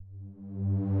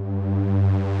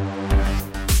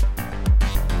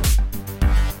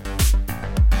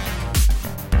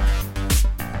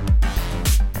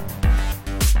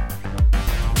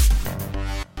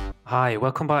Hi,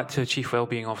 welcome back to Chief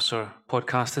Wellbeing Officer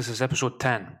podcast. This is episode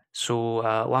 10. So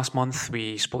last month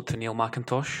we spoke to Neil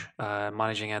McIntosh,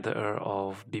 managing editor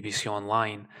of BBC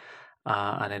Online.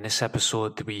 And in this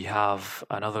episode we have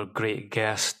another great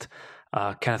guest,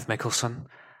 Kenneth Mickelson,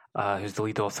 who's the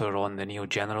lead author on The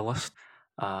Neo-Generalist.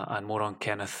 And more on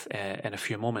Kenneth in a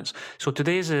few moments. So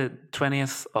today is the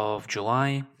 20th of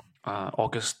July,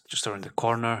 August just around the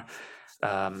corner.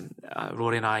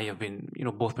 Rory and I have been,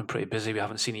 both been pretty busy. We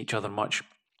haven't seen each other much.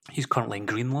 He's currently in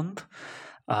Greenland,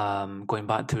 going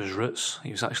back to his roots. He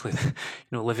was actually,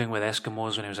 living with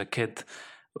Eskimos when he was a kid,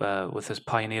 with his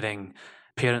pioneering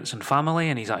parents and family,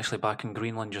 and he's actually back in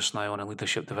Greenland just now on a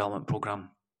leadership development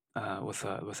program with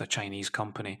a Chinese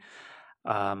company.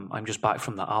 I'm just back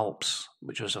from the Alps,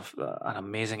 which was an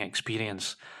amazing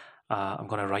experience. I'm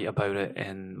going to write about it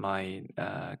in my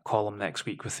column next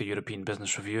week with the European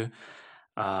Business Review.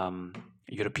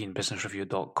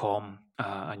 EuropeanBusinessReview.com,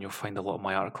 and you'll find a lot of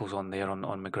my articles on there on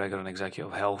McGregor and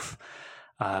executive health.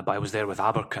 But I was there with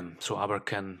Abercon. So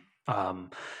Abercon,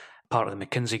 part of the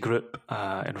McKinsey group,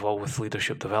 involved with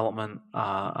leadership development,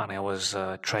 and I was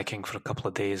trekking for a couple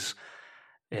of days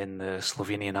in the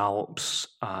Slovenian Alps,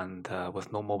 and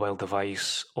with no mobile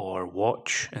device or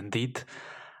watch, indeed.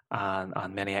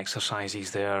 And many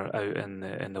exercises there out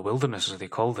in the wilderness, as they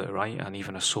called it, right? And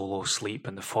even a solo sleep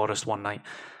in the forest one night.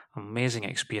 Amazing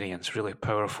experience, really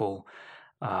powerful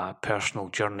personal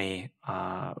journey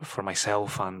for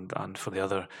myself and for the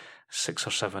other 6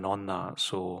 or 7 on that.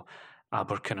 So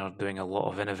Abercon are doing a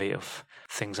lot of innovative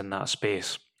things in that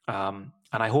space. And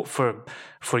I hope for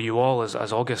you all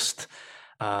as August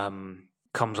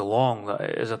comes along, that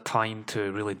it is a time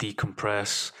to really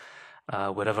decompress,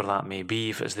 wherever that may be,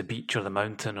 if it's the beach or the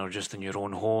mountain or just in your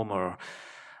own home or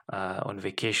on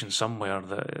vacation somewhere,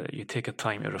 that you take a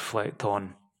time to reflect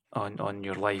on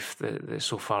your life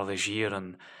so far this year,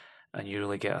 and you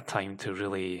really get a time to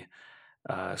really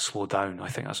slow down. I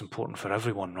think that's important for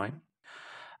everyone, right?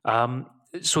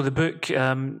 So the book,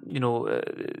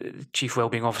 Chief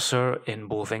Wellbeing Officer, in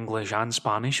both English and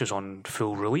Spanish, is on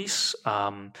full release.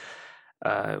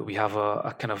 We have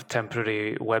a kind of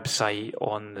temporary website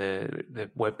on the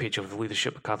webpage of the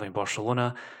Leadership Academy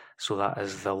Barcelona. So that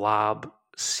is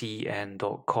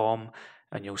thelabcn.com,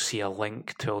 and you'll see a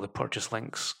link to all the purchase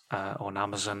links on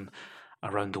Amazon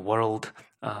around the world.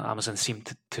 Amazon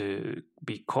seemed to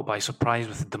be caught by surprise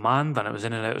with the demand, and it was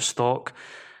in and out of stock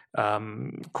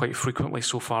quite frequently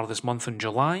so far this month in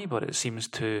July, but it seems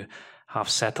to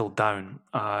have settled down.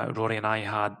 Rory and I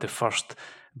had the first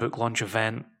book launch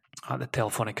event at the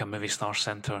Telefonica Movistar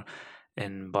Centre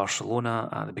in Barcelona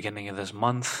at the beginning of this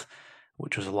month,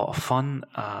 which was a lot of fun,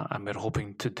 and we're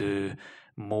hoping to do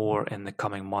more in the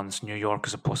coming months. New York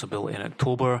is a possibility in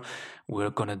October. We're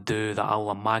going to do the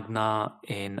Aula Magna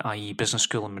in IE Business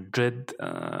School in Madrid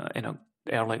in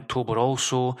early October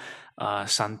also.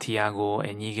 Santiago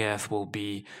Iñiguez will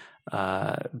be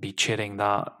chairing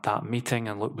that meeting,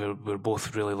 and look, we're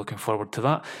both really looking forward to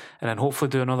that, and then hopefully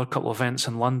do another couple of events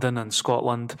in London and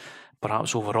Scotland,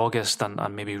 perhaps over August,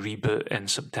 and maybe reboot in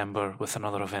September with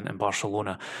another event in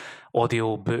Barcelona.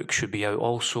 Audio book should be out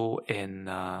also in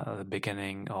the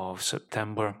beginning of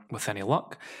September with any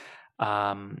luck.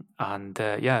 Reviews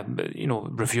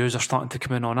are starting to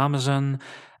come in on Amazon,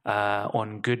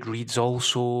 on Goodreads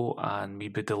also, and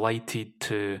we'd be delighted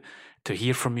to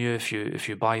hear from you if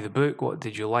you buy the book. What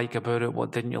did you like about it?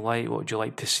 What didn't you like? What would you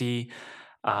like to see?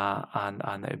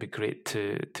 And it'd be great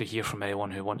to hear from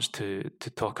anyone who wants to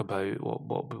talk about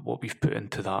what we've put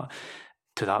into that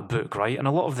book, right? And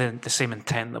a lot of the same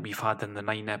intent that we've had in the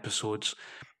 9 episodes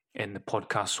in the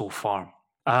podcast so far.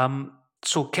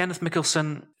 So Kenneth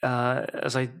Mickelson,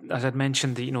 as I'd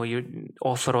mentioned, you're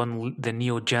author on The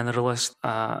Neo-Generalist,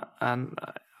 and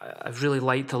I've really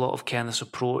liked a lot of Kenneth's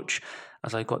approach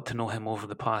as I got to know him over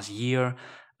the past year,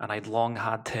 and I'd long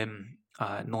had him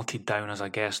noted down as a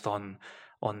guest on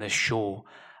this show.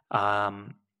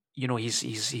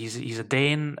 He's a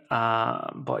Dane,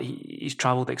 but he's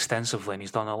travelled extensively, and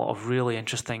he's done a lot of really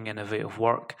interesting, innovative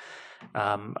work.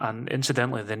 And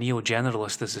incidentally, The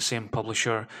Neo-Generalist is the same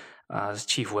publisher as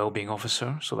Chief Wellbeing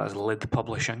Officer, so that's Lid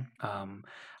Publishing.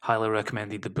 Highly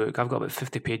recommended the book. I've got about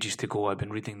 50 pages to go. I've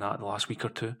been reading that the last week or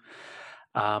two.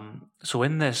 So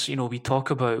in this, we talk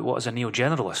about what is a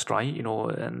neo-generalist, right?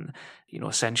 And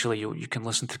essentially you can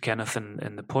listen to Kenneth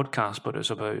in the podcast, but it's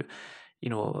about,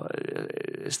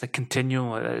 it's the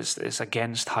continuum. It's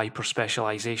against hyper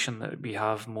specialization that we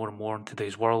have more and more in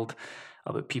today's world,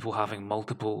 about people having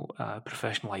multiple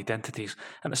professional identities,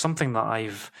 and it's something that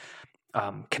I've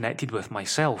connected with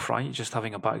myself, right? Just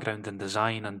having a background in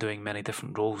design and doing many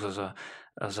different roles as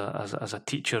a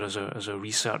teacher, as a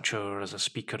researcher, as a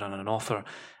speaker and an author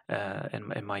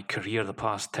in my career the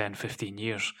past 10, 15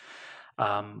 years.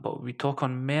 But we talk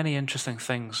on many interesting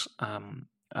things,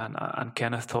 and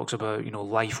Kenneth talks about,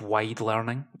 life-wide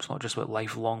learning. It's not just about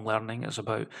lifelong learning. It's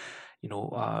about,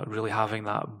 really having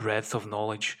that breadth of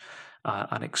knowledge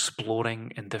and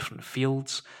exploring in different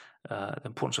fields. The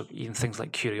importance of even things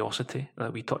like curiosity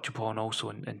that we touch upon also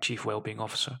in Chief Wellbeing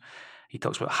Officer. He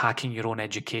talks about hacking your own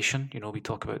education. We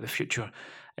talk about the future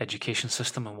education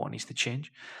system and what needs to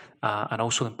change, and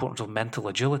also the importance of mental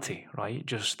agility, right?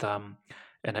 Just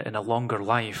in a longer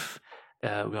life,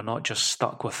 we're not just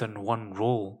stuck within one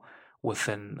role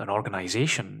within an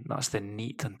organization. That's the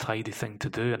neat and tidy thing to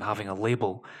do, and having a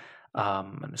label,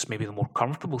 and it's maybe the more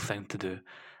comfortable thing to do.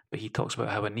 But he talks about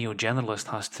how a neo-generalist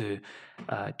has to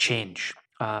change.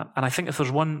 And I think if there's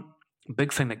one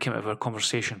big thing that came out of our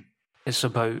conversation, it's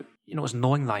about, it's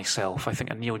knowing thyself. I think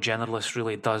a neo-generalist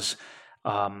really does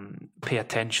pay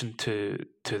attention to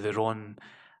their own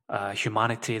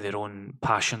humanity, their own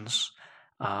passions,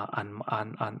 and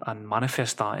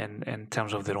manifest that in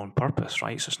terms of their own purpose,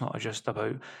 right? So it's not just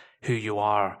about who you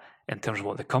are in terms of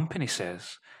what the company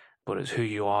says, but it's who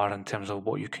you are in terms of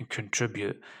what you can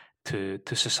contribute to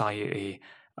society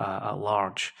at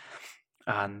large.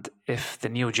 And if the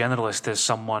neo-generalist is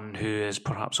someone who is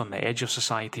perhaps on the edge of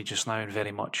society just now and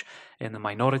very much in the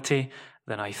minority,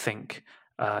 then I think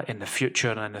in the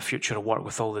future work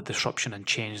with all the disruption and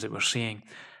change that we're seeing,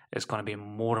 it's going to be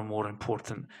more and more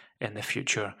important in the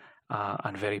future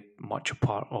and very much a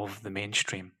part of the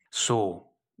mainstream. So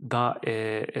that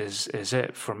is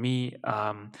it for me.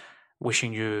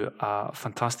 Wishing you a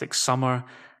fantastic summer.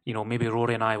 Maybe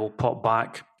Rory and I will pop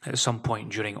back at some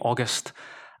point during August,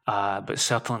 but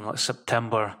certainly like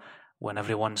September, when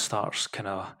everyone starts kind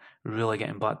of really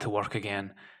getting back to work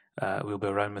again, we'll be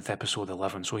around with episode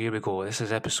 11. So here we go. This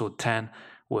is episode 10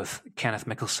 with Kenneth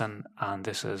Mickelson, and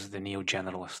this is The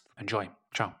Neo-Generalist. Enjoy.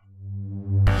 Ciao.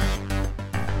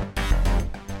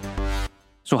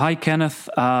 So hi, Kenneth.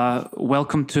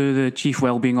 Welcome to the Chief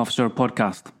Wellbeing Officer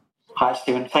podcast. Hi,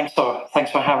 Stephen. Thanks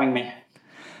for having me.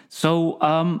 So,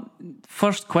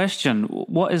 first question,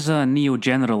 what is a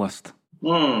neo-generalist?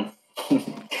 Well,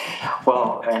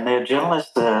 a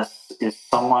neo-generalist is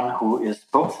someone who is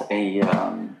both a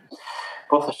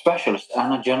specialist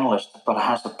and a generalist, but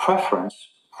has a preference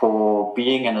for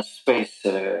being in a space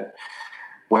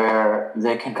where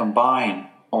they can combine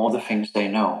all the things they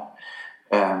know.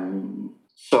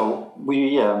 So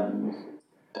we,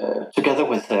 together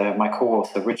with my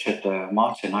co-author Richard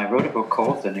Martin, I wrote a book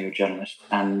called The Neo-Generalist,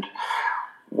 and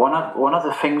one of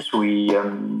the things we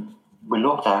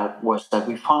looked at was that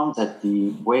we found that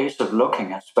the ways of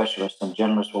looking at specialists and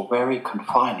generalists were very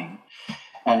confining,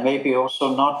 and maybe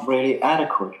also not really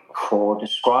adequate for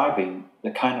describing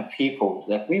the kind of people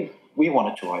that we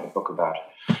wanted to write a book about.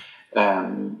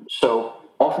 So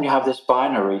often you have this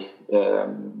binary,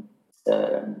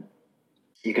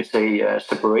 you could say,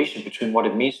 separation between what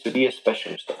it means to be a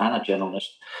specialist and a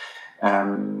generalist.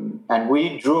 And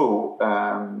we drew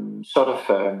sort of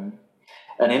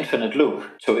an infinite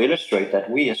loop to illustrate that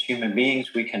we as human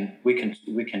beings, we can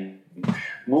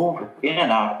move in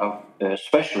and out of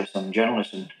specialism and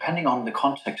generalism depending on the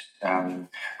context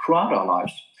throughout our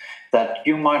lives. That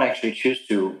you might actually choose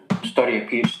to study a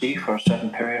PhD for a certain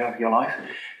period of your life,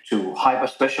 to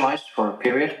hyper-specialize for a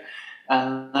period,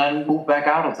 and then move back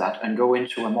out of that and go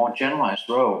into a more generalized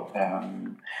role.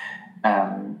 And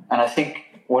I think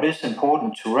what is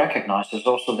important to recognize is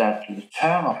also that the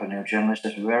term of a neo-generalist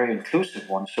is a very inclusive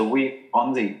one. So we,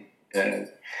 on the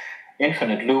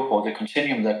infinite loop or the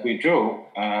continuum that we drew,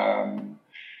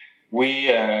 we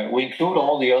include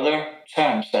all the other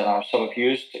terms that are sort of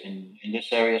used in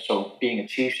this area. So being a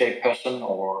T-shaped person,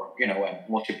 or a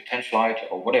multi-potentialite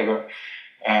or whatever.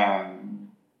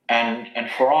 And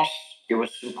for us, it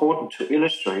was important to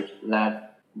illustrate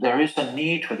that there is a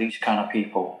need for these kind of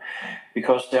people,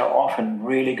 because they're often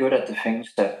really good at the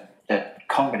things that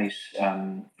companies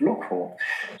look for.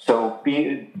 So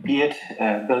be it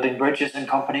building bridges in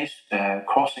companies,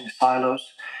 crossing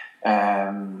silos,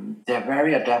 they're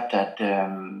very adept at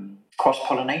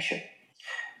cross-pollination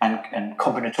and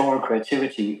combinatorial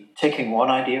creativity, taking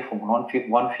one idea from one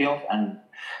field and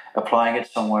applying it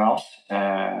somewhere else,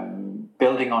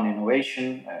 building on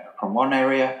innovation from one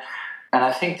area. And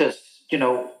I think there's,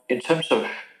 in terms of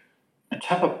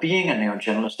being a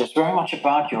neo-generalist, it's very much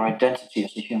about your identity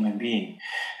as a human being.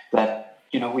 That,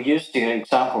 we used the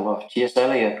example of T.S.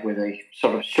 Eliot with a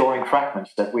sort of shoring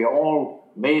fragments, that we are all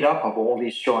made up of all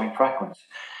these shoring fragments,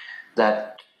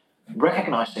 that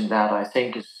recognizing that, I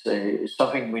think, is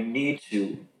something we need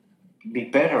to be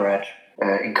better at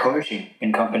encouraging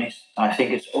in companies. I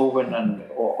think it's often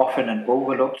an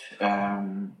overlooked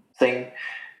thing.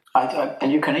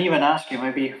 And you can even ask you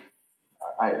maybe.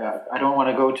 I don't want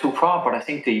to go too far, but I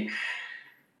think the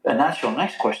natural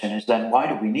next question is then why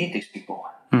do we need these people?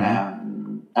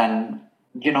 And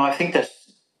I think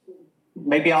that's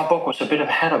maybe our book was a bit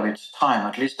ahead of its time.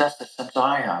 At least that's the sense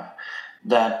I have.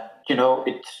 That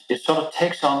it sort of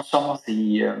takes on some of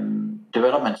the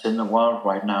developments in the world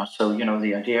right now. So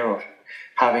the idea of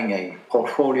having a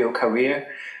portfolio career,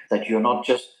 that you're not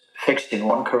just fixed in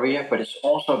one career, but it's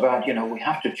also about we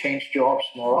have to change jobs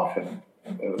more often,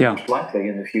 most likely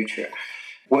in the future.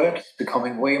 Work is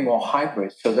becoming way more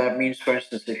hybrid. So that means, for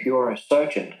instance, if you're a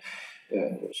surgeon,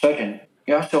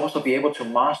 you have to also be able to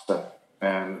master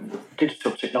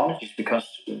digital technologies, because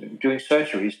doing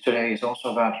surgeries today is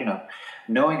also about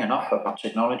knowing enough about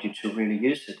technology to really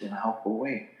use it in a helpful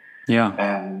way.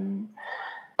 And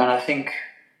I think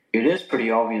it is pretty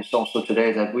obvious also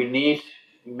today that we need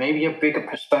maybe a bigger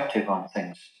perspective on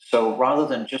things. So rather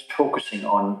than just focusing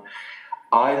on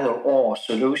either or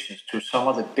solutions to some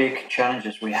of the big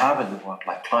challenges we have in the world,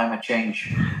 like climate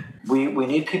change, we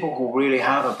need people who really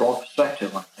have a broad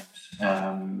perspective on things.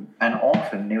 And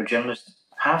often neogeneralists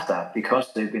have that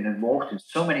because they've been involved in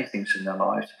so many things in their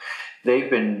lives. They've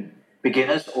been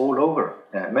beginners all over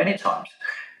many times.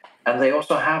 And they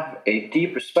also have a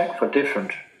deep respect for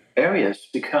different areas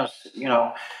because,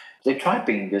 they tried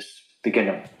being this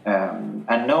beginner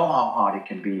and know how hard it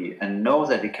can be and know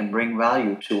that it can bring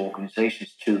value to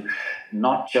organizations to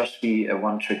not just be a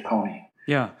one-trick pony.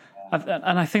 Yeah.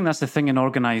 And I think that's the thing in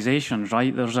organizations,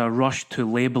 right? There's a rush to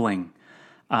labeling.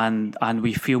 And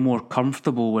we feel more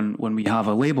comfortable when we have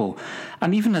a label.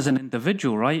 And even as an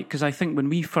individual, right? Because I think when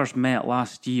we first met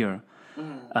last year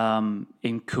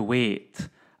in Kuwait,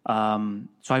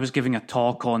 so I was giving a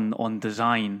talk on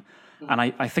design, and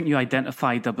I think you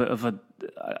identified a bit of a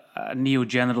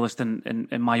neo-generalist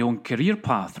in my own career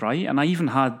path, right? And I've even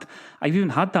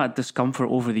had that discomfort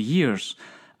over the years.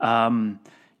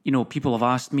 People have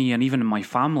asked me, and even in my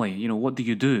family, what do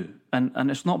you do?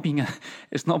 And it's not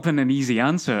been an easy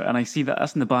answer. And I see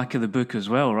that's in the back of the book as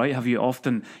well, right? Have you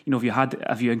often,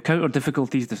 have you encountered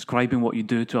difficulties describing what you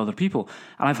do to other people?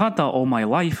 And I've had that all my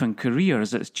life and career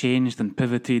as it's changed and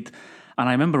pivoted. And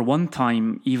I remember one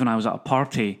time, even I was at a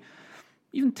party,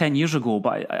 even 10 years ago,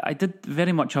 but I did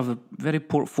very much have a very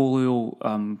portfolio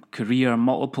career,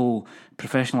 multiple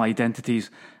professional identities.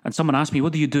 And someone asked me,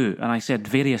 what do you do? And I said,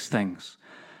 various things.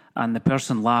 And the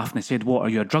person laughed and they said, what, are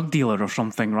you a drug dealer or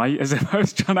something, right? As if I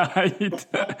was trying to hide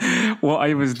what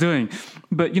I was doing.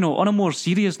 But, on a more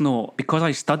serious note, because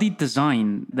I studied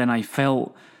design, then I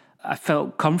felt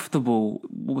comfortable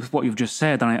with what you've just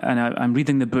said. And I'm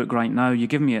reading the book right now. You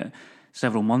gave me it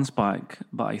several months back,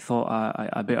 but I thought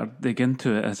I better dig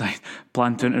into it as I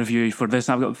plan to interview you for this.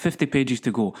 I've got 50 pages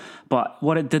to go. But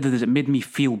what it did is it made me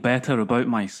feel better about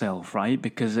myself, right?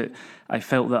 Because I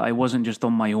felt that I wasn't just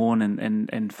on my own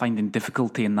and finding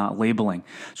difficulty in that labeling.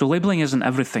 So labeling isn't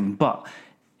everything, but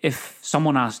if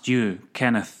someone asked you,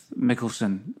 Kenneth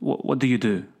Mikkelsen, what do you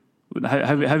do?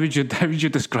 How would you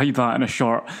describe that in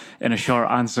a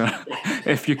short answer,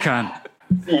 if you can?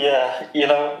 Yeah,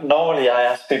 normally I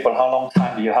ask people, how long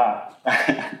time do you have?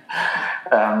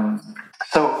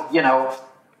 So,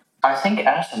 I think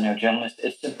as a neogeneralist,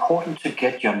 it's important to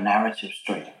get your narrative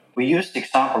straight. We use the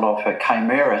example of a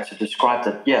chimera to describe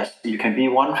that, yes, you can be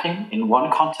one thing in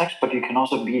one context, but you can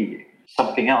also be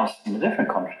something else in a different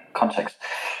context.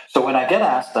 So when I get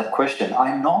asked that question,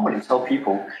 I normally tell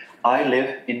people I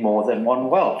live in more than one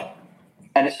world.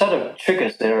 And it sort of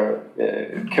triggers their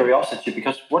curiosity,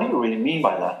 because what do you really mean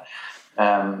by that?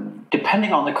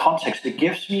 Depending on the context, it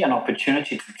gives me an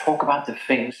opportunity to talk about the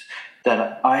things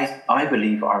that I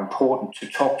believe are important to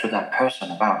talk to that person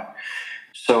about.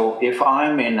 So if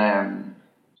I'm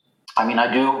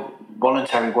I do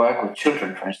voluntary work with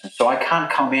children, for instance, so I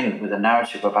can't come in with a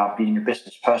narrative about being a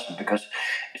business person because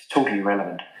it's totally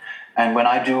irrelevant. And when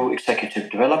I do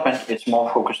executive development, it's more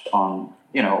focused on,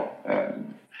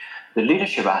 the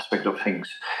leadership aspect of things.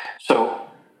 So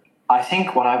I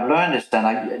think what I've learned is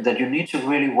that you need to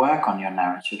really work on your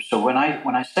narrative. So when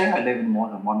I say I live in more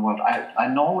than one world, I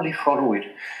normally follow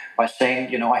it by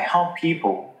saying, I help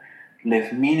people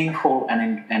live meaningful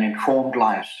and informed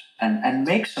lives and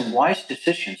make some wise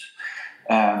decisions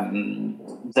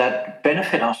that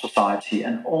benefit our society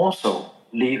and also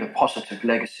leave a positive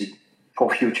legacy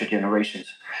for future generations.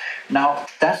 Now,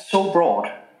 that's so broad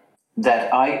that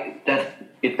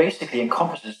it basically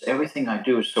encompasses everything I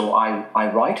do. So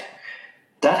I write.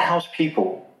 That helps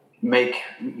people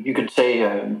you could say,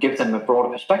 give them a broader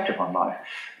perspective on life.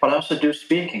 But I also do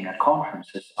speaking at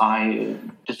conferences. I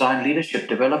design leadership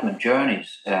development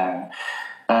journeys, and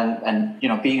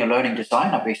being a learning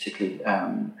designer basically.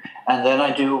 And then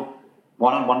I do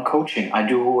one-on-one coaching. I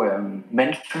do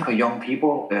mentoring for young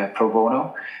people pro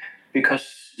bono,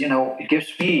 because it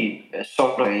gives me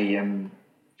sort of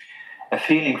a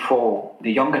feeling for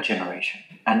the younger generation,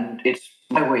 and it's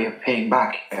my way of paying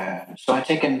back. So I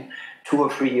take in 2 or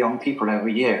 3 young people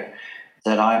every year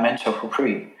that I mentor for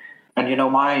free. And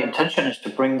my intention is to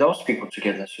bring those people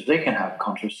together so they can have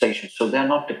conversations, so they're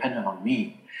not dependent on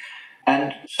me.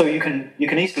 And so you can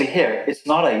easily hear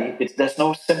there's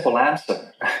no simple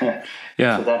answer to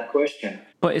that question.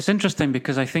 But it's interesting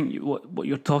because I think what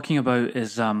you're talking about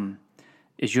is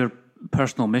your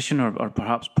personal mission or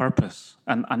perhaps purpose.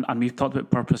 And we've talked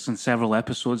about purpose in several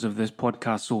episodes of this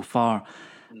podcast so far.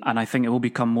 And I think it will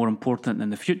become more important in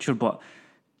the future. But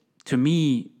to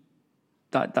me,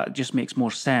 that just makes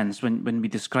more sense. When we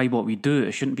describe what we do,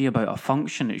 it shouldn't be about a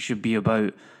function. It should be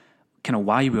about kind of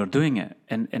why we're doing it.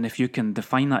 And if you can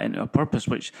define that into a purpose,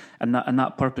 and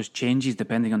that purpose changes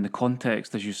depending on the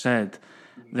context, as you said,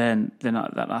 then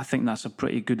I think that's a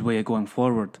pretty good way of going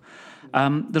forward.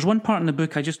 There's one part in the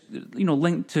book I just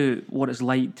linked to what it's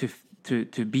like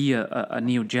to be a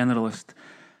neo-generalist.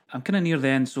 I'm kind of near the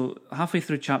end, so halfway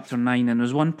through chapter 9, and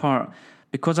there's one part,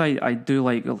 because I do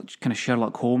like kind of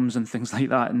Sherlock Holmes and things like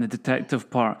that in the detective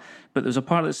part, but there's a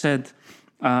part that said,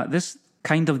 this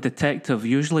kind of detective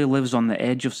usually lives on the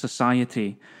edge of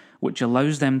society, which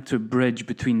allows them to bridge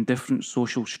between different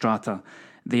social strata.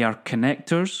 They are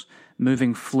connectors,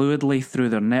 moving fluidly through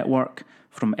their network,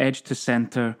 from edge to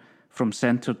center, from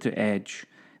center to edge.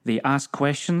 They ask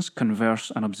questions, converse,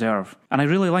 and observe. And I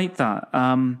really like that.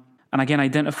 And again,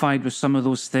 identified with some of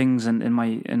those things in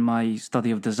my study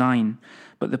of design.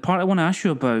 But the part I want to ask you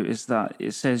about is that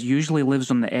it says usually lives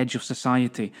on the edge of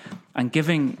society. And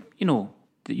giving,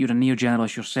 that you're a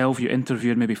neo-generalist yourself, you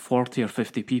interviewed maybe 40 or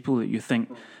 50 people that you think,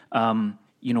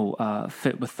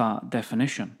 fit with that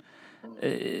definition.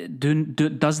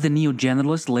 Does the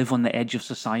neo-generalist live on the edge of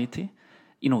society?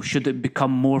 Should it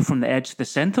become more from the edge to the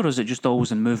center, or is it just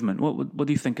always in movement? What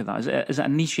do you think of that? Is it a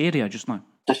niche area just now?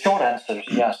 The short answer is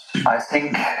yes. I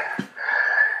think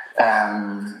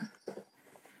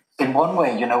in one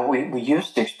way, we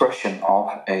use the expression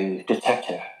of a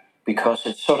detective because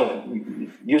it's sort of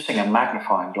using a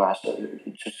magnifying glass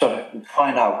to sort of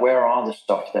find out where are the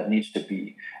stuff that needs to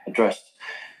be addressed.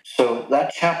 So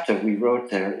that chapter we wrote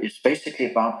there is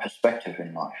basically about perspective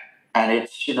in life. And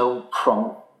it's,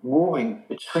 from moving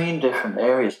between different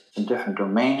areas and different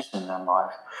domains in their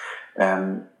life,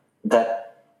 that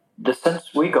the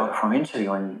sense we got from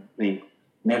interviewing the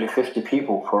nearly 50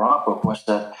 people for our book was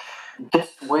that this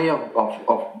way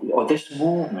or this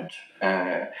movement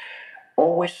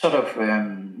always sort of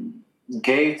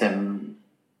gave them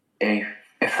a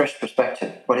fresh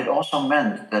perspective, but it also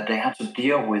meant that they had to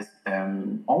deal with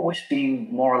always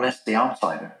being more or less the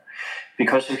outsider.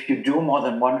 Because if you do more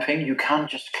than one thing, you can't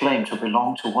just claim to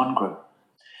belong to one group.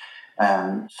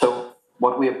 So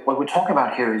what we're talking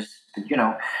about here is,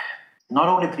 not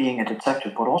only being a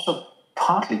detective, but also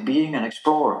partly being an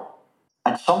explorer.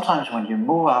 And sometimes when you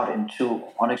move out into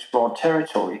unexplored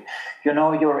territory,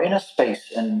 you're in a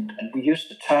space, and we use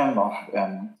the term of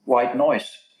white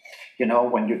noise.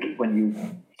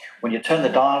 When you turn the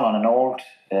dial on an old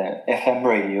FM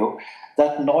radio,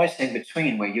 that noise in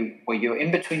between, where you're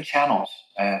in between channels,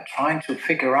 trying to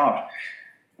figure out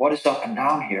what is up and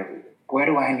down here, where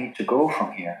do I need to go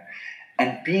from here,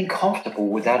 and being comfortable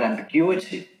with that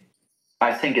ambiguity,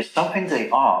 I think is something they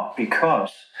are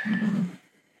because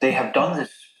they have done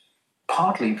this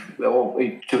partly or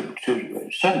to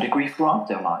a certain degree throughout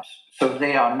their lives. So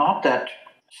they are not that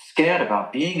scared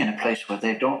about being in a place where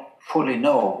they don't fully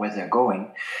know where they're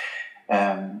going.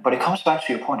 But it comes back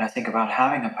to your point, I think, about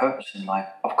having a purpose in life.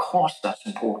 Of course, that's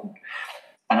important.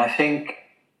 And I think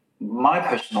my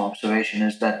personal observation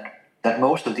is that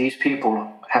most of these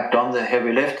people have done the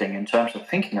heavy lifting in terms of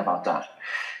thinking about that,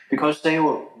 because they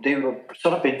were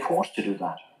sort of being forced to do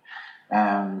that.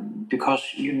 Because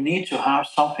you need to have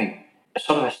something,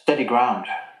 sort of a steady ground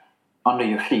under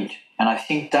your feet. And I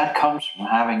think that comes from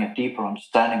having a deeper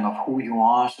understanding of who you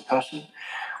are as a person,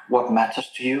 what matters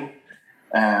to you,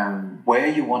 where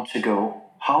you want to go,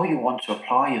 how you want to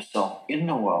apply yourself in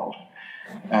the world.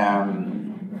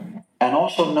 And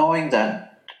also knowing that,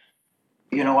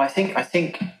 I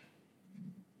think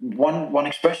one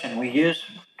expression we use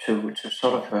to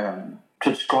sort of to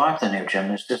describe the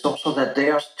neo-generalists is also that they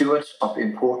are stewards of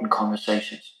important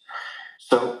conversations.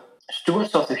 So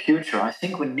stewards of the future, I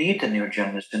think we need the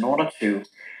neo-generalists in order to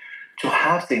to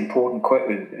have the important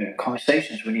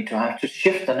conversations we need to have to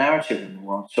shift the narrative in the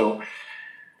world. So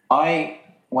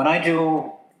when I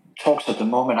do talks at the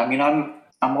moment, I mean,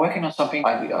 I'm working on something.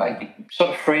 I sort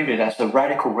of framed it as the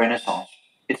radical renaissance.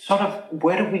 It's sort of,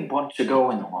 where do we want to go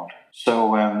in the world?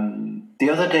 So the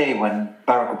other day when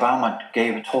Barack Obama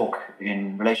gave a talk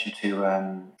in relation to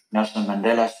Nelson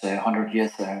Mandela's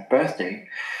 100th birthday,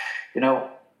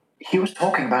 he was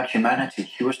talking about humanity.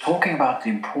 He was talking about the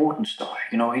important stuff.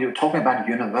 He was talking about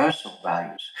universal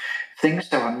values, things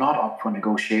that are not up for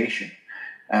negotiation,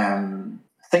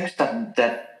 things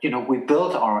that we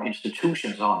build our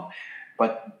institutions on,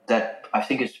 but that I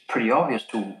think is pretty obvious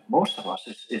to most of us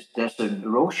is there's an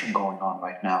erosion going on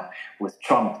right now with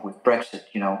Trump, with Brexit.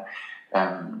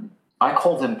 I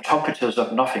call them trumpeters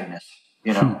of nothingness.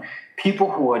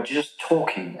 People who are just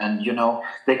talking, and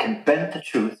they can bend the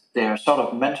truth. They are sort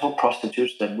of mental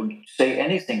prostitutes that would say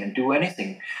anything and do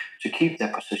anything to keep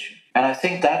their position. And I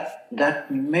think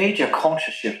that major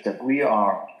conscious shift that we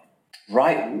are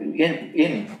right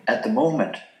in at the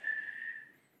moment,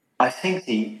 I think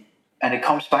and it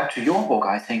comes back to your book,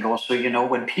 I think also,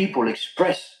 when people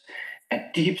express a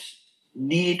deep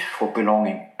need for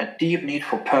belonging, a deep need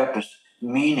for purpose,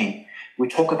 meaning, we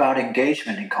talk about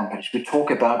engagement in companies, we talk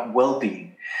about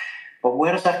well-being. But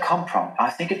where does that come from?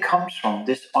 I think it comes from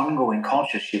this ongoing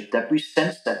conscious shift that we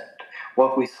sense that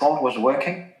what we thought was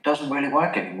working doesn't really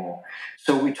work anymore.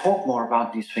 So we talk more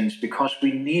about these things because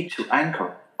we need to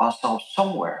anchor ourselves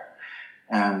somewhere.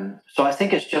 So I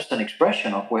think it's just an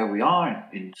expression of where we are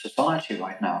in society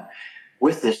right now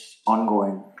with this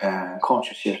ongoing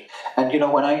conscious shift. And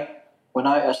when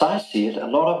I as I see it, a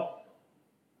lot of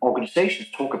organizations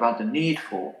talk about the need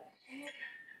for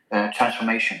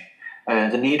transformation,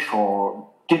 the need for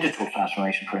digital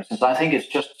transformation, for instance. I think it's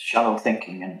just shallow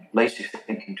thinking and lazy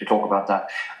thinking to talk about that.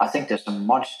 I think there's a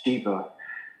much deeper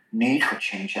need for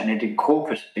change, and it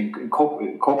incorporates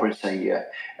a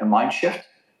mind shift,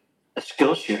 a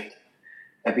skill shift,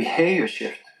 a behavior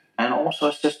shift, and also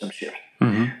a system shift.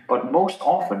 Mm-hmm. But most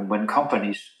often when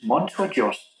companies want to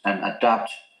adjust and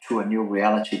adapt to a new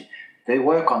reality, they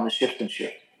work on the shift and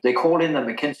shift. They call in the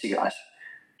McKinsey guys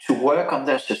to work on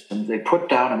their system. They put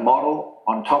down a model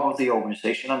on top of the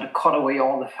organization and to cut away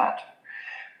all the fat.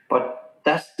 But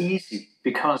that's easy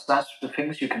because that's the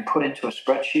things you can put into a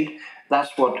spreadsheet.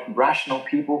 That's what rational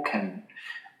people can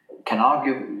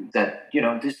argue that,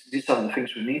 these are the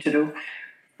things we need to do.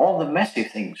 All the messy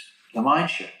things, the mind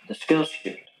shift, the skill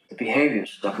shift, the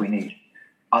behaviors that we need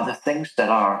are the things that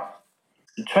are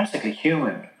intrinsically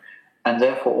human and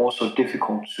therefore also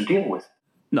difficult to deal with.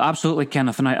 No, absolutely,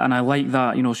 Kenneth, and I like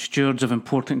that, stewards of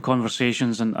important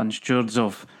conversations and stewards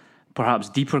of perhaps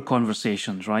deeper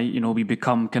conversations, right? We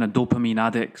become kind of dopamine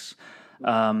addicts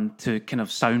to kind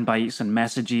of sound bites and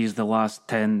messages the last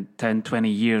 10, 20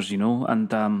 years,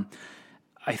 and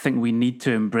I think we need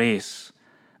to embrace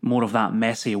more of that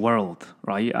messy world,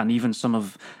 right? And even some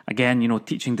of, again,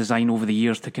 teaching design over the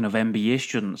years to kind of MBA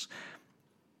students,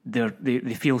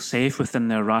 they feel safe within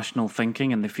their rational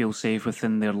thinking and they feel safe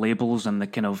within their labels and the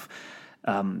kind of,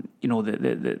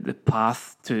 the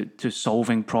path to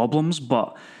solving problems.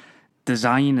 But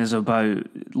design is about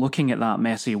looking at that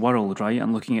messy world, right?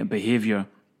 And looking at behavior.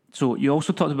 So you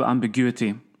also talked about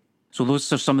ambiguity. So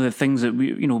those are some of the things that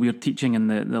we're teaching in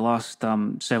the last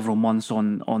several months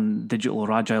on digital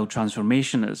or agile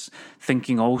transformation, is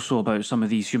thinking also about some of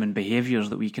these human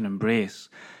behaviors that we can embrace.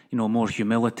 More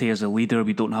humility as a leader.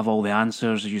 We don't have all the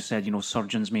answers. As you said,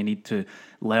 surgeons may need to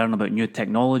learn about new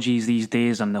technologies these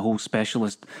days, and the whole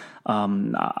specialist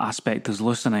aspect is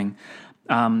listening.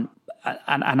 And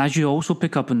as you also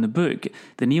pick up in the book,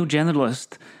 the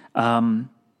neo-generalist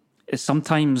is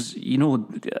sometimes,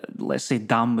 let's say,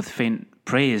 damned with faint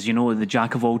praise, the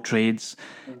jack of all trades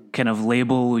kind of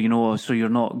label, so you're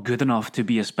not good enough to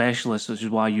be a specialist, which is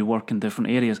why you work in different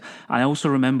areas. I also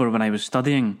remember when I was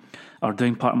studying or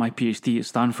doing part of my PhD at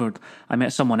Stanford, I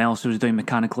met someone else who was doing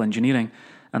mechanical engineering,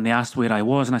 and they asked where I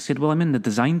was, and I said, well, I'm in the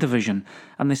design division.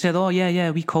 And they said, oh,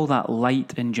 yeah, we call that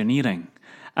light engineering.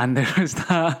 And there was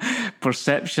that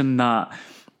perception that,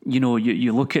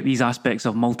 you look at these aspects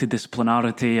of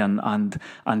multidisciplinarity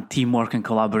and teamwork and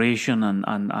collaboration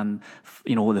and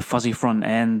the fuzzy front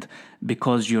end,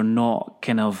 because you're not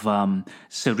kind of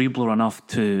cerebral enough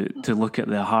to look at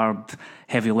the hard,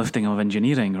 heavy lifting of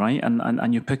engineering, right?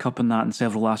 And you pick up on that in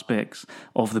several aspects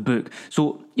of the book.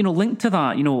 So, linked to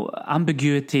that,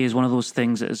 ambiguity is one of those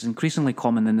things that is increasingly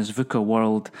common in this VUCA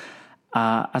world.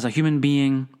 As a human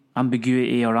being,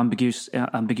 ambiguity or ambiguous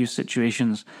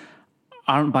situations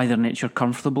aren't by their nature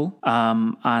comfortable.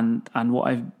 And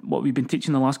what we've been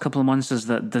teaching the last couple of months is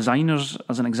that designers,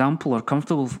 as an example, are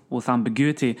comfortable with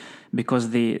ambiguity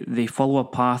because they follow a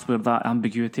path where that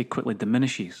ambiguity quickly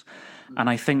diminishes. And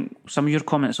I think some of your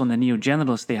comments on the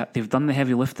neo-generalists, they've done the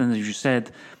heavy lifting, as you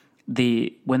said.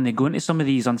 When they go into some of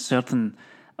these uncertain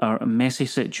or messy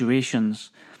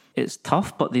situations, it's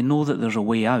tough, but they know that there's a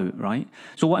way out, right?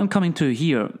 So what I'm coming to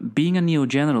here, being a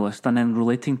neo-generalist and then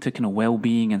relating to kind of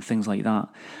well-being and things like that,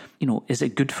 is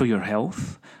it good for your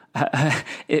health?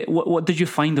 What did you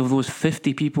find of those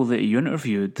 50 people that you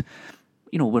interviewed?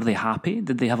 Were they happy?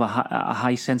 Did they have a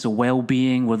high sense of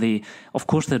well-being? Of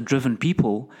course, they're driven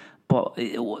people, but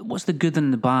what's the good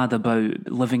and the bad about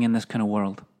living in this kind of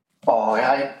world?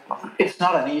 It's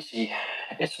not an easy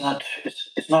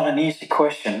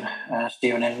question,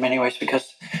 Stephen, in many ways,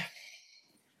 because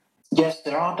yes,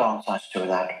 there are downsides to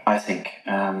that. I think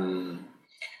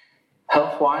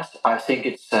health-wise, I think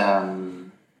it's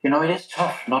it is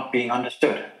tough not being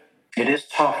understood. It is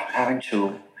tough having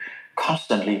to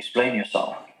constantly explain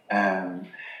yourself,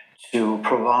 to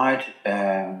provide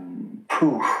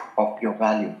proof of your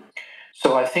value.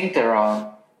 So I think there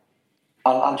are.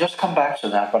 I'll just come back to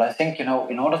that, but I think, in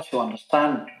order to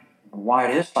understand why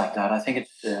it is like that, I think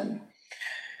it's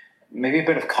maybe a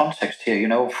bit of context here.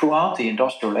 Throughout the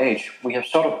industrial age, we have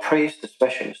sort of praised the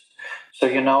specialist. So,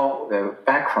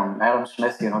 back from Adam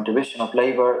Smith, division of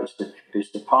labor is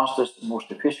the fastest,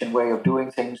 most efficient way of doing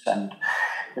things. And,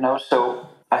 so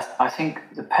I think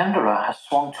the pendulum has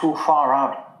swung too far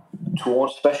out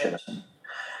towards specialism.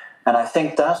 And I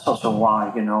think that's also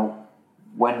why,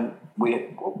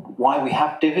 why we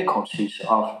have difficulties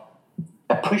of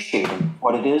appreciating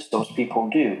what it is those people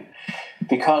do,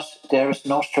 because there is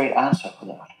no straight answer for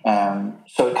that.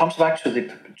 So it comes back to the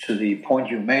point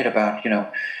you made about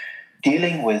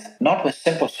dealing with not with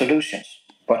simple solutions,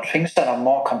 but things that are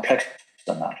more complex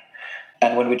than that.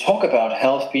 And when we talk about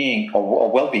health being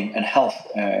or well-being and health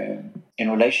in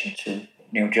relation to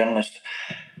neo-generalists,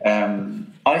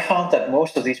 I found that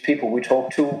most of these people we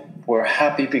talked to were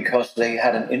happy because they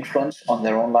had an influence on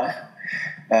their own life.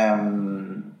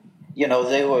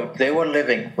 They were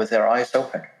living with their eyes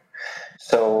open.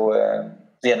 So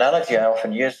the analogy I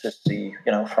often use is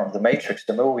from The Matrix,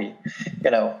 the movie.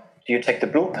 Do you take the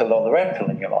blue pill or the red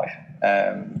pill in your life?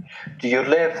 Do you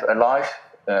live a life,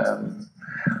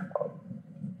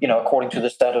 according to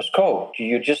the status quo? Do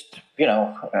you just,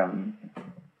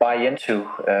 buy into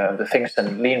the things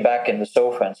and lean back in the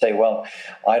sofa and say, well,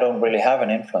 I don't really have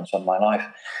an influence on my life?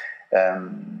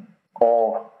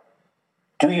 Or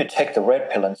do you take the red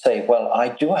pill and say, well, I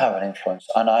do have an influence,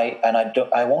 and I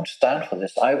won't stand for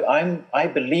this. I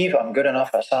believe I'm good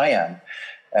enough as I am.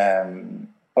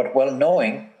 But well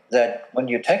knowing that when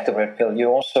you take the red pill, you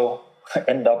also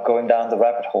end up going down the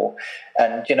rabbit hole.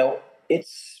 And,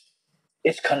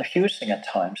 it's confusing at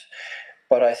times.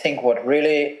 But I think what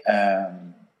really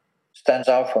stands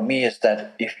out for me is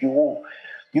that if you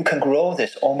can grow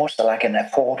this almost like an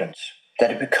affordance, that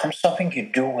it becomes something you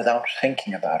do without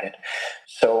thinking about it.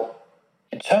 So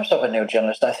in terms of a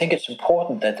neo-generalist, I think it's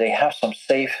important that they have some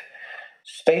safe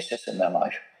spaces in their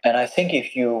life. And I think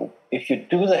if you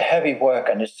do the heavy work,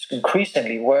 and it's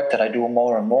increasingly work that I do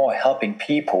more and more, helping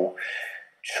people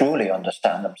truly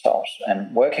understand themselves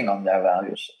and working on their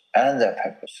values and their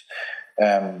purpose.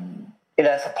 In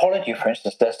anthropology, for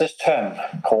instance, there's this term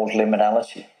called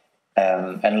liminality.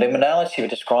 And liminality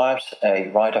describes a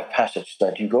rite of passage,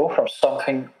 that you go from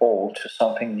something old to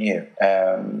something new.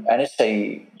 And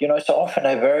it's often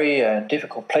a very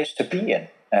difficult place to be in.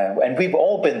 And we've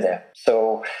all been there.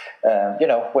 So,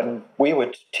 when we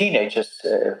were teenagers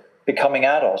becoming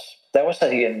adults, that was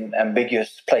an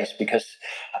ambiguous place, because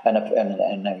and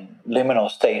a liminal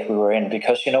state we were in,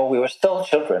 because, we were still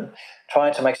children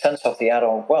trying to make sense of the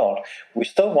adult world. We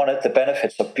still wanted the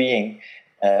benefits of being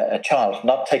a child,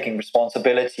 not taking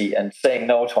responsibility and saying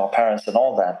no to our parents and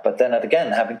all that, but then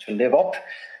again having to live up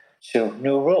to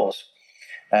new rules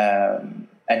and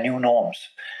new norms.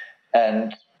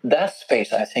 And that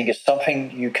space, I think, is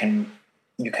something you can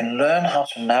learn how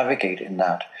to navigate in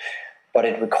that, but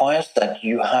it requires that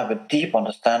you have a deep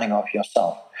understanding of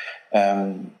yourself.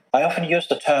 I often use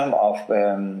the term of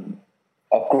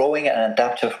growing an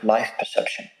adaptive life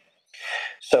perception.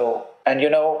 So, and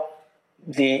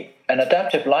an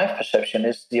adaptive life perception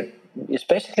is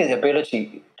basically the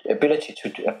ability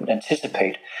to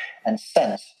anticipate and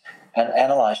sense and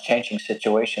analyze changing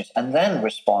situations, and then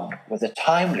respond with a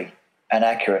timely and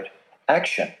accurate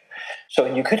action. So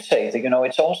you could say that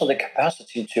it's also the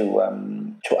capacity to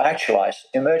actualize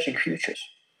emerging futures.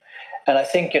 And I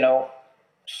think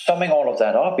summing all of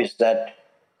that up is that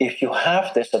if you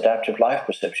have this adaptive life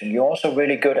perception, you're also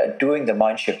really good at doing the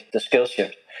mind shift, the skill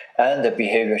shift, and the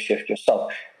behavior shift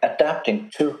yourself, adapting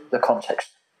to the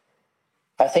context.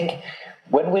 I think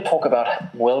when we talk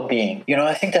about well-being,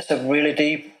 I think there is a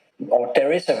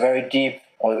very deep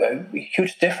or a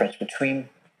huge difference between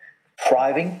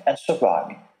thriving and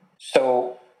surviving.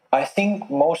 So I think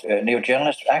most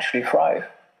neogeneralists actually thrive.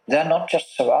 They're not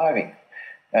just surviving,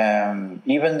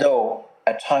 even though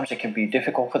at times it can be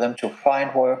difficult for them to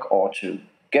find work or to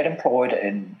get employed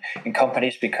in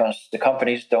companies because the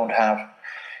companies don't have,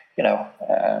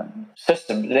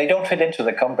 systems. They don't fit into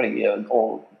the company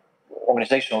or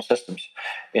organizational systems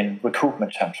in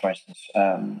recruitment terms, for instance.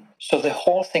 So the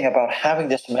whole thing about having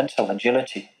this mental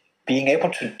agility, being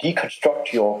able to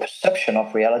deconstruct your perception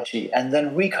of reality and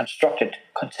then reconstruct it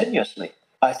continuously,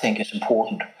 I think is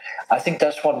important. I think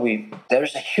that's there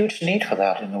is a huge need for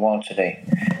that in the world today,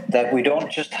 that we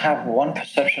don't just have one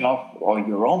perception of, or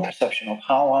your own perception of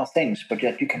how are things, but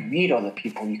that you can meet other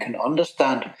people, you can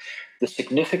understand the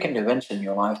significant events in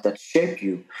your life that shape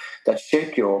you, that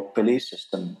shape your belief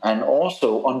system, and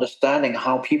also understanding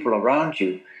how people around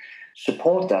you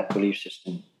support that belief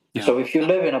system. Yeah. So if you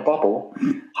live in a bubble,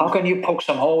 how can you poke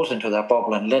some holes into that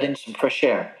bubble and let in some fresh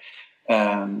air?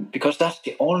 Because that's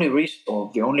the only reason, or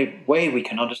the only way we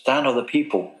can understand other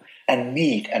people and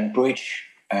meet and bridge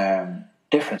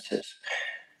differences.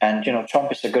 And,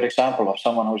 Trump is a good example of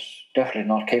someone who's definitely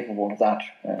not capable of that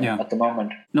at the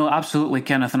moment. No, absolutely,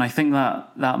 Kenneth. And I think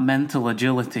that mental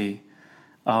agility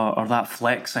or that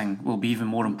flexing will be even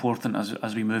more important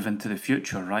as we move into the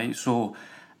future, right? So,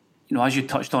 as you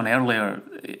touched on earlier,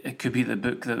 it could be the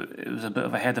book that it was a bit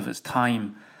of ahead of its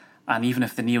time. And even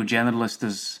if the neo-generalist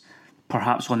is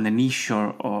perhaps on the niche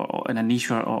or in a niche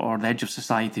or the edge of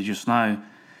society just now,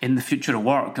 in the future of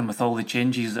work and with all the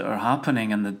changes that are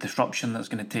happening and the disruption that's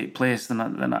going to take place,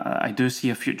 then I do see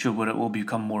a future where it will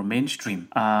become more mainstream.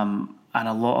 And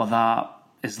a lot of that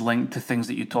is linked to things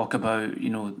that you talk about,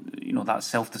 that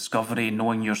self-discovery,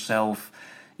 knowing yourself,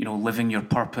 living your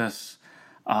purpose,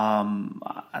 and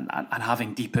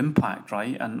having deep impact,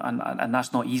 right? And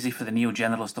that's not easy for the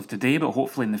neo-generalist of today, but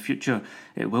hopefully in the future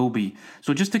it will be.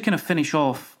 So just to kind of finish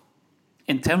off,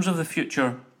 in terms of the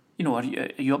future, are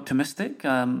you optimistic?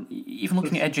 Even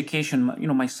looking at education,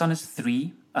 my son is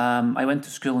 3. I went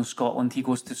to school in Scotland. He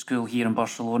goes to school here in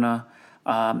Barcelona.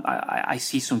 I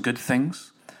see some good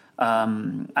things.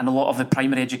 And a lot of the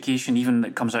primary education, even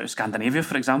that comes out of Scandinavia,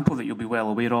 for example, that you'll be well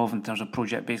aware of in terms of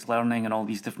project-based learning and all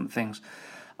these different things.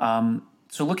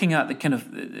 So looking at the kind of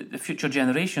the future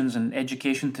generations and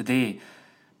education today,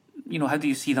 how do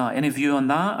you see that? Any view on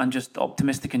that, and just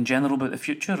optimistic in general about the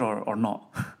future, or not?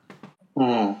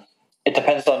 It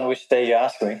depends on which day you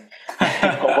ask me.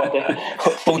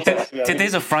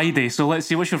 Today's a Friday, so let's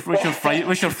see. What's your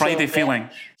Friday feeling?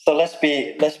 So let's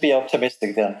be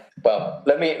optimistic then. Well,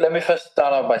 let me first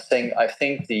start out by saying I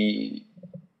think the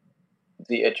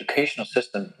educational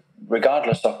system,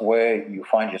 regardless of where you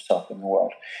find yourself in the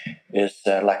world, is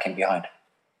lacking behind.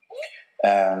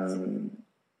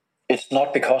 It's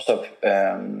not because of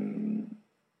that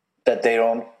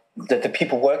the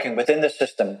people working within the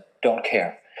system don't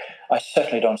care. I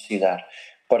certainly don't see that,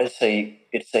 but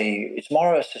it's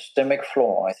more of a systemic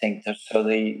flaw, I think. So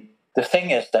the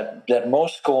thing is that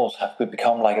most schools have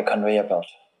become like a conveyor belt.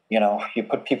 You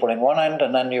put people in one end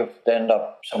and then they end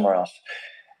up somewhere else.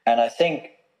 And I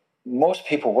think most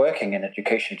people working in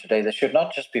education today, they should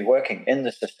not just be working in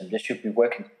the system, they should be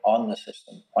working on the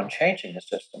system, on changing the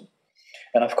system.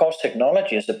 And of course,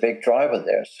 technology is a big driver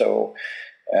there. So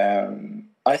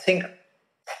I think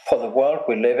for the world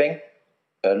we're living,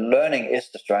 learning is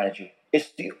the strategy.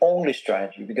 It's the only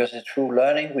strategy, because it's through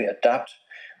learning we adapt,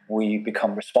 we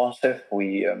become responsive,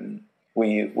 we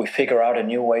figure out a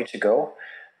new way to go.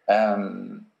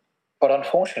 But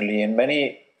unfortunately, in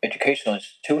many educational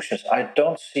institutions, I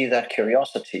don't see that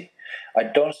curiosity.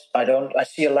 I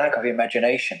see a lack of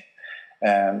imagination.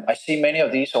 I see many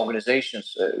of these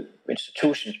organizations,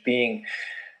 institutions becoming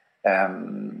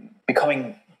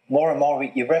more and more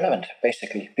irrelevant,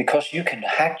 basically, because you can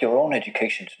hack your own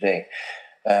education today.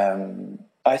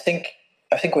 I think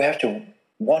we have to.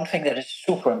 One thing that is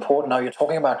super important now, you're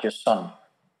talking about your son,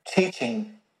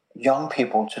 teaching young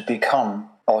people to become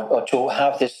or to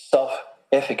have this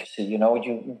self-efficacy,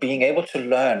 you being able to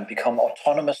learn, become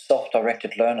autonomous,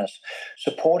 self-directed learners,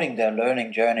 supporting their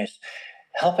learning journeys,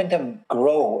 helping them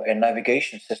grow a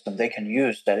navigation system they can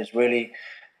use that is really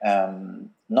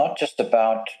not just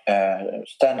about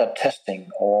standard testing,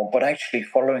 but actually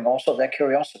following also their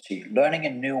curiosity, learning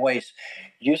in new ways,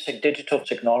 using digital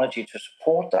technology to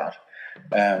support that.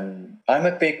 I'm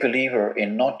a big believer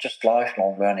in not just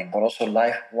lifelong learning, but also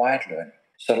life-wide learning.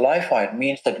 So life-wide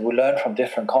means that we learn from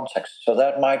different contexts. So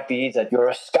that might be that you're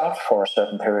a scout for a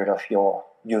certain period of your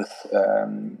youth.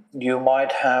 You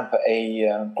might have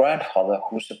a grandfather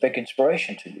who's a big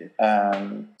inspiration to you.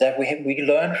 That we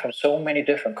learn from so many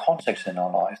different contexts in our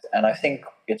life. And I think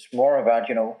it's more about,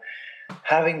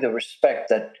 having the respect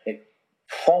that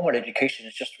formal education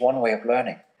is just one way of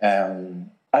learning.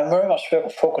 I'm very much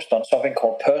focused on something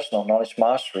called personal knowledge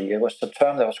mastery. It was the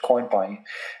term that was coined by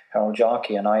Harold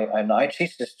Jarkey, and I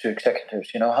teach this to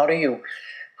executives. How do you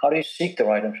seek the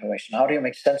right information? How do you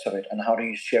make sense of it, and how do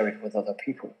you share it with other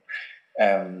people?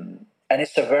 And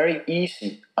it's a very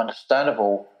easy,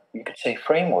 understandable, you could say,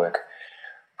 framework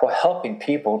for helping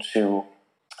people to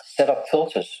set up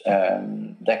filters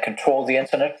that control the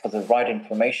internet for the right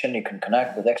information. You can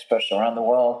connect with experts around the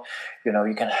world.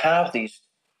 You can have these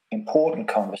important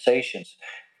conversations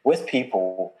with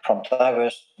people from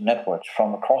diverse networks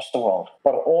from across the world,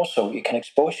 but also it can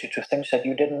expose you to things that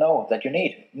you didn't know that you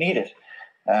needed.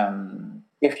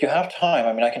 If you have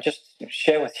time, I can just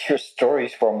share with you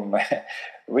stories from a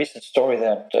recent story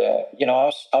that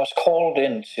I was called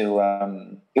into.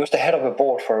 It was the head of a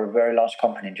board for a very large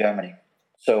company in Germany.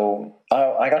 So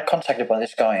I got contacted by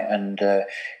this guy, and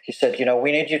he said,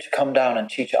 we need you to come down and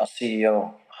teach our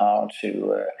CEO how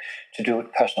to do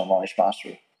personal knowledge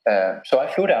mastery. So I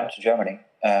flew down to Germany,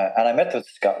 and I met with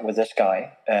this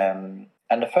guy.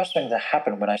 And the first thing that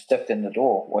happened when I stepped in the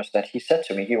door was that he said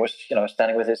to me, he was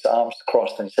standing with his arms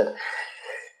crossed, and he said,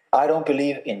 "I don't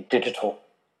believe in digital.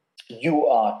 You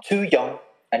are too young,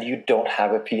 and you don't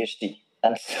have a PhD."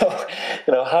 And so,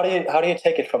 how do you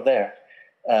take it from there?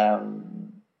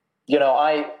 On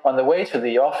the way to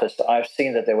the office, I've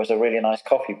seen that there was a really nice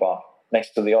coffee bar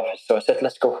next to the office. So I said,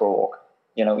 let's go for a walk.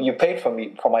 You paid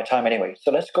for my time anyway,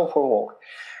 so let's go for a walk.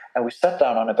 And we sat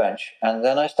down on a bench, and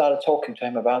then I started talking to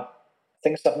him about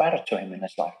things that mattered to him in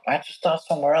his life. I had to start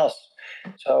somewhere else.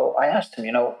 So I asked him,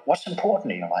 what's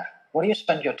important in your life? What do you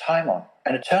spend your time on?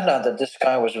 And it turned out that this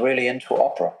guy was really into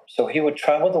opera. So he would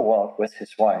travel the world with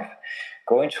his wife,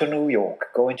 going to New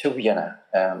York, going to Vienna,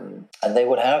 and they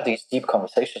would have these deep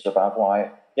conversations about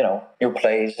why, new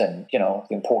plays and, the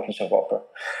importance of opera.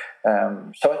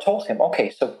 So I told him, okay,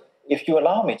 so if you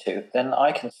allow me to, then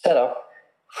I can set up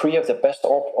 3 of the best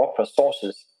opera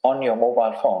sources on your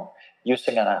mobile phone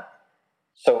using an app.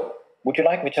 So would you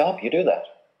like me to help you do that?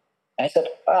 And he said,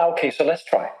 okay, so let's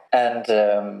try. And,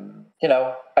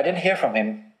 I didn't hear from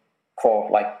him for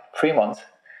like 3 months.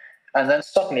 And then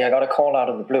suddenly I got a call out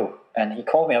of the blue. And he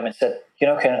called me up and said,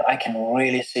 Ken, I can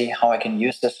really see how I can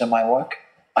use this in my work.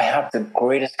 I have the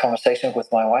greatest conversation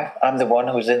with my wife. I'm the one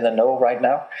who's in the know right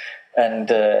now. And,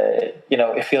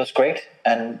 it feels great.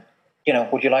 And,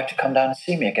 would you like to come down and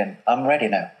see me again? I'm ready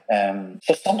now.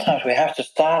 So sometimes we have to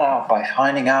start out by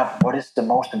finding out what is the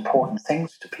most important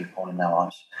things to people in their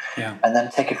lives. Yeah. And then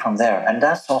take it from there. And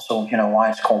that's also, why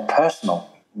it's called personal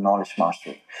knowledge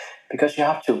mastery. Because you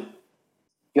have to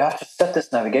set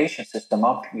this navigation system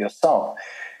up yourself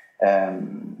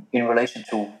in relation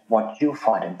to what you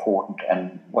find important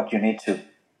and what you need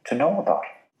to know about.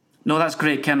 No, that's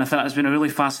great, Kenneth. It's been a really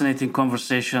fascinating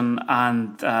conversation,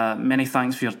 and many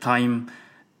thanks for your time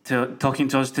talking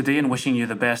to us today, and wishing you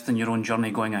the best in your own journey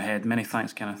going ahead. Many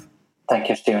thanks, Kenneth. Thank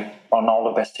you, Stephen. And all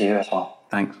the best to you as well.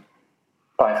 Thanks.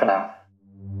 Bye for now.